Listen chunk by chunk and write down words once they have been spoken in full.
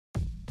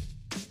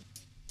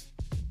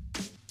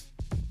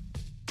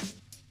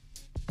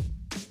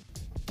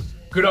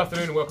Good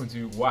afternoon and welcome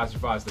to Wise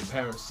Revise the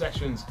Parent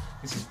Sessions.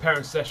 This is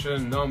parent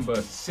session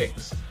number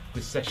 6.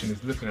 This session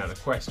is looking at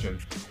the question,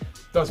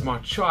 does my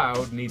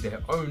child need their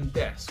own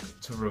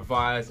desk to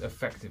revise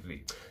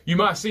effectively? You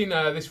might have seen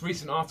this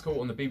recent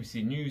article on the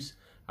BBC News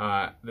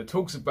that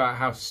talks about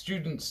how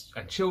students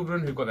and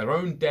children who've got their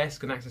own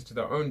desk and access to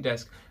their own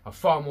desk are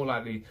far more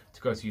likely to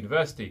go to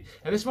university.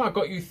 And this might have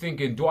got you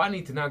thinking, do I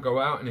need to now go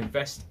out and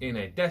invest in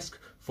a desk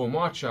for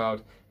my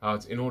child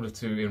in order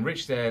to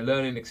enrich their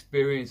learning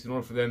experience, in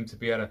order for them to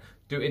be able to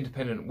do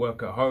independent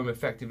work at home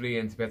effectively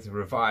and to be able to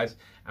revise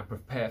and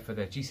prepare for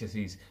their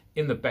GCSEs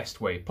in the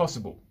best way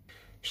possible?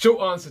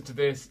 Short answer to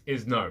this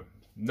is no.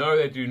 No,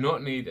 they do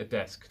not need a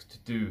desk to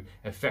do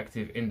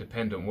effective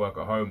independent work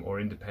at home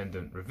or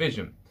independent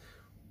revision.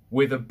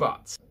 With a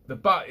but. The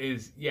but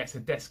is, yes,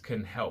 a desk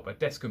can help. A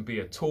desk can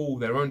be a tool,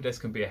 their own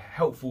desk can be a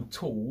helpful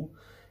tool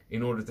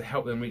in order to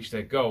help them reach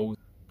their goals,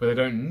 but they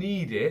don't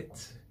need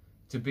it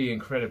to be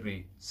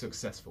incredibly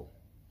successful.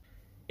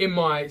 In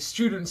my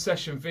student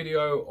session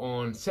video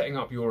on setting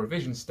up your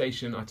revision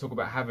station, I talk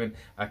about having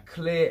a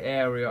clear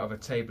area of a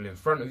table in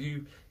front of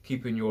you,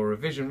 keeping your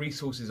revision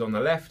resources on the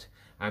left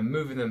and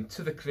moving them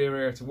to the clear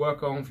area to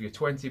work on for your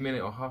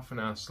 20-minute or half an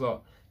hour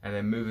slot, and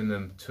then moving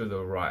them to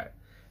the right.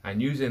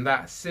 And using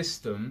that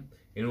system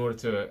in order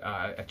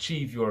to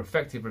achieve your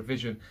effective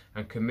revision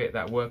and commit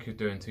that work you're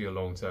doing to your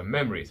long-term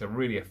memory. It's a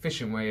really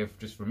efficient way of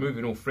just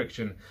removing all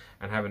friction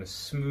and having a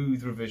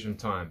smooth revision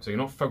time. So you're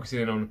not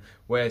focusing in on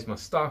where's my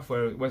stuff,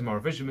 where's my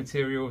revision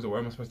materials, or where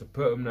am I supposed to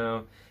put them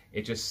now.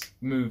 It just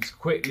moves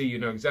quickly, you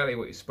know exactly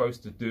what you're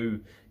supposed to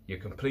do, you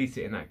complete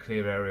it in that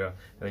clear area,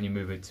 and then you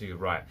move it to your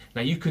right.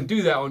 Now you can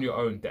do that on your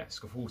own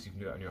desk, of course you can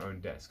do that on your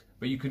own desk,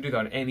 but you can do that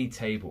on any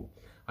table.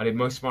 I did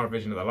most of my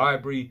revision at the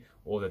library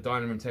or the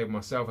dining room table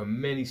myself, and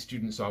many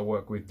students I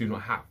work with do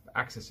not have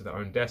access to their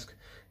own desk.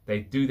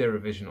 They do their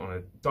revision on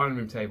a dining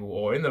room table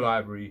or in the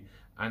library,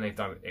 and they've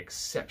done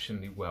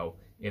exceptionally well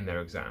in their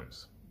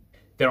exams.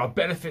 There are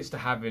benefits to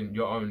having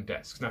your own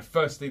desk. Now,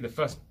 firstly, the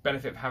first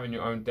benefit of having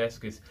your own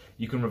desk is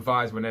you can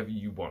revise whenever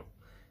you want.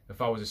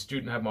 If I was a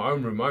student and had my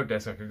own room, my own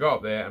desk, I could go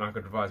up there and I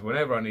could revise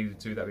whenever I needed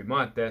to. That'd be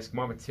my desk,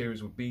 my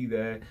materials would be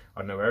there,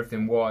 I'd know where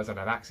everything was, I'd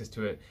have access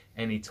to it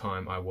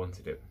anytime I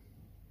wanted it.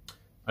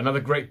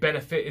 Another great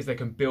benefit is they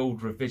can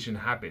build revision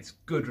habits,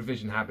 good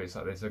revision habits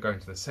like this. They're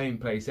going to the same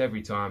place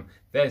every time.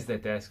 There's their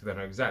desk. They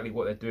know exactly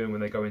what they're doing when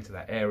they go into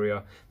that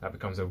area. That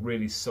becomes a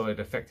really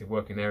solid, effective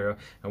working area.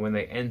 And when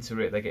they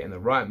enter it, they get in the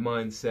right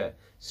mindset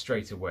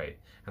straight away.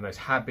 And those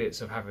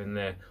habits of having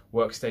their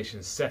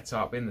workstations set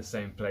up in the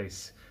same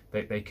place,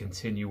 they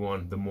continue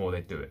on the more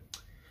they do it.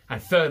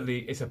 And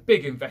thirdly, it's a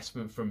big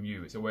investment from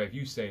you. It's a way of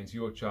you saying to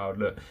your child,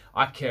 look,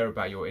 I care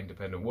about your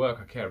independent work.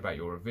 I care about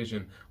your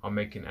revision. I'm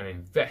making an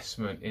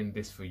investment in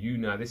this for you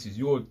now. This is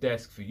your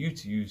desk for you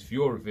to use for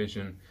your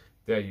revision.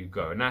 There you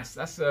go. And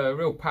that's a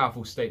real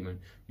powerful statement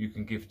you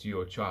can give to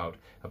your child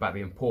about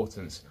the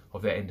importance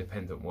of their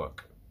independent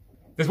work.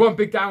 There's one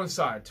big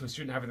downside to a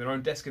student having their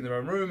own desk in their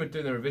own room and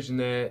doing their revision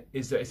there,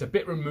 is that it's a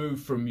bit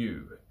removed from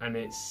you. And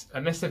it's,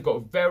 unless they've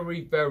got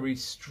very, very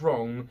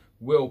strong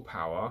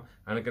willpower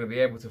and are going to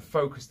be able to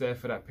focus there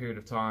for that period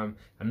of time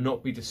and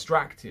not be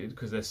distracted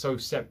because they're so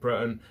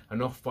separate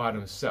and off by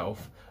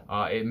themselves,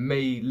 it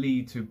may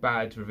lead to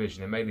bad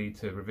revision. It may lead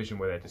to revision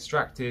where they're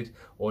distracted,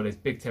 or there's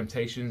big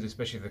temptations,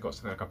 especially if they've got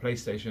something like a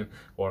PlayStation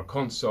or a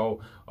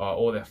console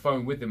or their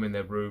phone with them in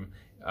their room.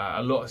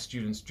 A lot of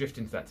students drift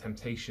into that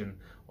temptation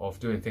of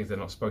doing things they're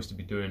not supposed to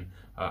be doing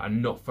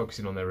and not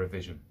focusing on their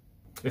revision.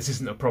 This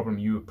isn't a problem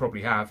you would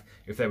probably have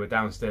if they were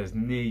downstairs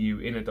near you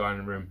in a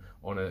dining room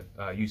on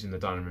using the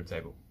dining room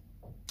table.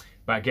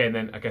 But again,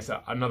 then I guess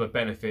another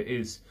benefit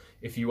is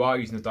if you are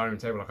using the dining room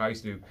table like I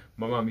used to do,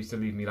 my mum used to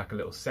leave me like a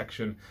little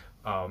section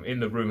in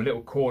the room, a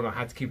little corner. I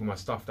had to keep all my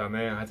stuff down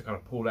there. I had to kind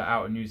of pull that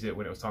out and use it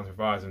when it was time to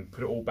revise and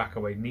put it all back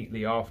away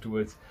neatly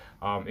afterwards.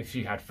 If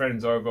she had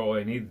friends over or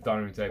they needed the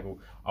dining room table,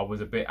 I was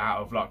a bit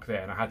out of luck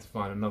there and I had to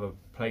find another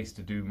place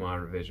to do my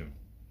revision.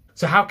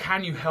 So how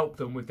can you help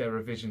them with their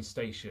revision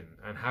station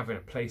and having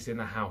a place in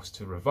the house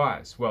to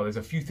revise? Well, there's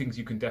a few things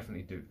you can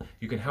definitely do.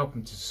 You can help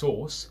them to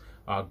source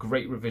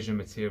great revision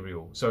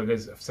material. So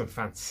there's some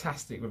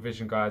fantastic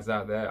revision guides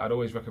out there. I'd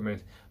always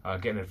recommend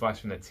getting advice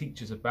from their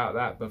teachers about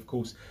that. But of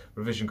course,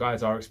 revision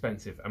guides are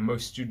expensive and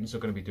most students are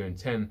going to be doing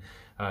 10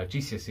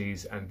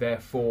 GCSEs, and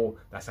therefore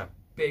that's a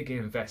big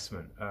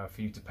investment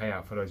for you to pay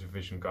out for those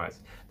revision guides.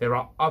 There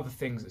are other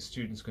things that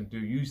students can do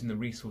using the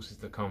resources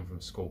that come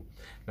from school.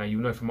 Now,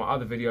 you'll know from my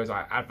other videos,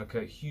 I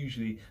advocate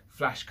hugely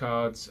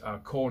flashcards,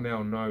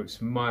 Cornell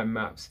notes, mind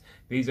maps.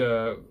 These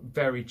are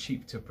very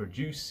cheap to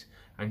produce.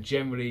 And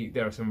generally,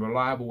 there are some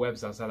reliable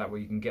websites like that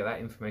where you can get that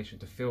information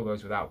to fill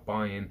those without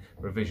buying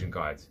revision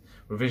guides.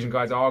 Revision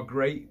guides are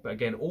great, but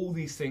again, all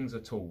these things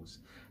are tools.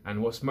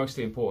 And what's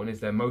mostly important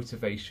is their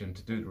motivation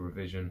to do the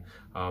revision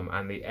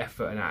and the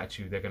effort and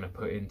attitude they're going to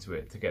put into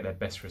it to get their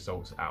best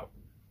results out.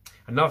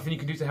 Another thing you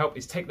can do to help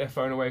is take their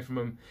phone away from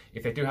them.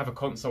 If they do have a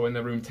console in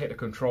their room, take the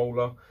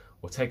controller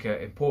or take an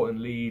important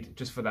lead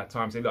just for that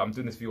time. Say, look, I'm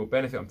doing this for your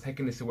benefit. I'm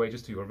taking this away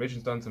just to your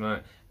revision's done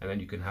tonight, and then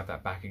you can have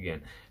that back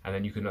again. And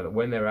then you can know that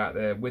when they're out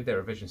there with their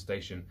revision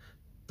station,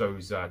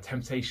 those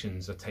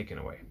temptations are taken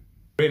away.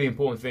 Really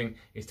important thing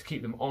is to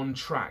keep them on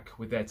track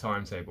with their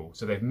timetable.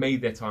 So they've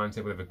made their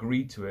timetable, they've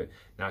agreed to it.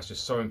 Now it's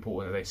just so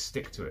important that they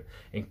stick to it.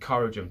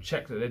 Encourage them,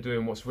 check that they're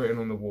doing what's written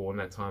on the wall on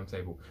their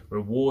timetable.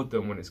 Reward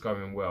them when it's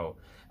going well.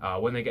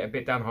 When they get a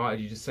bit downhearted,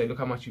 you just say, look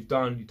how much you've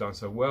done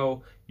so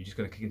well. You're just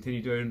going to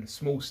continue doing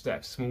small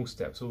steps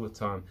all the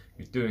time.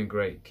 You're doing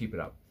great, keep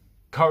it up.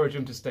 Encourage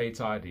them to stay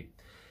tidy.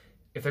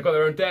 If they've got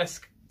their own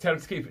desk, tell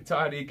them to keep it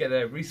tidy, get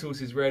their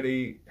resources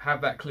ready,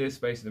 have that clear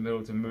space in the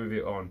middle to move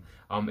it on.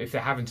 If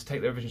they're having to take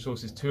their revision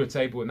sources to a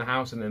table in the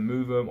house and then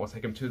move them, or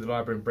take them to the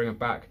library and bring them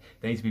back,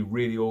 they need to be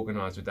really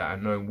organised with that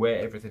and knowing where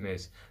everything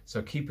is.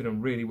 So keeping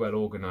them really well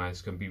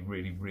organised can be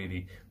really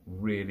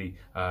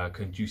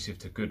conducive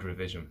to good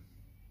revision.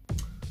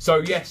 So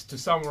yes, to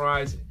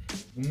summarise,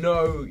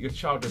 no, your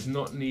child does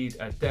not need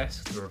a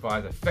desk to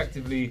revise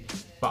effectively,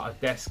 but a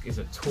desk is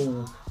a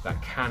tool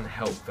that can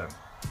help them.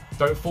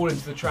 Don't fall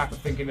into the trap of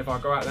thinking if I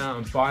go out there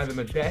and buy them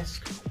a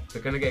desk,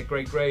 they're going to get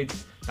great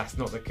grades. That's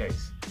not the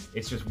case.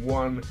 It's just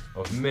one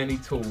of many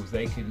tools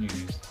they can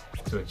use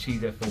to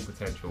achieve their full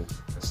potential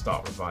and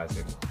start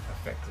revising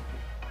effectively.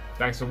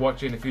 Thanks for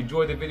watching. If you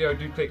enjoyed the video,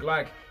 do click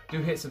like,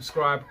 do hit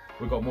subscribe.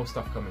 We've got more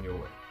stuff coming your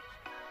way.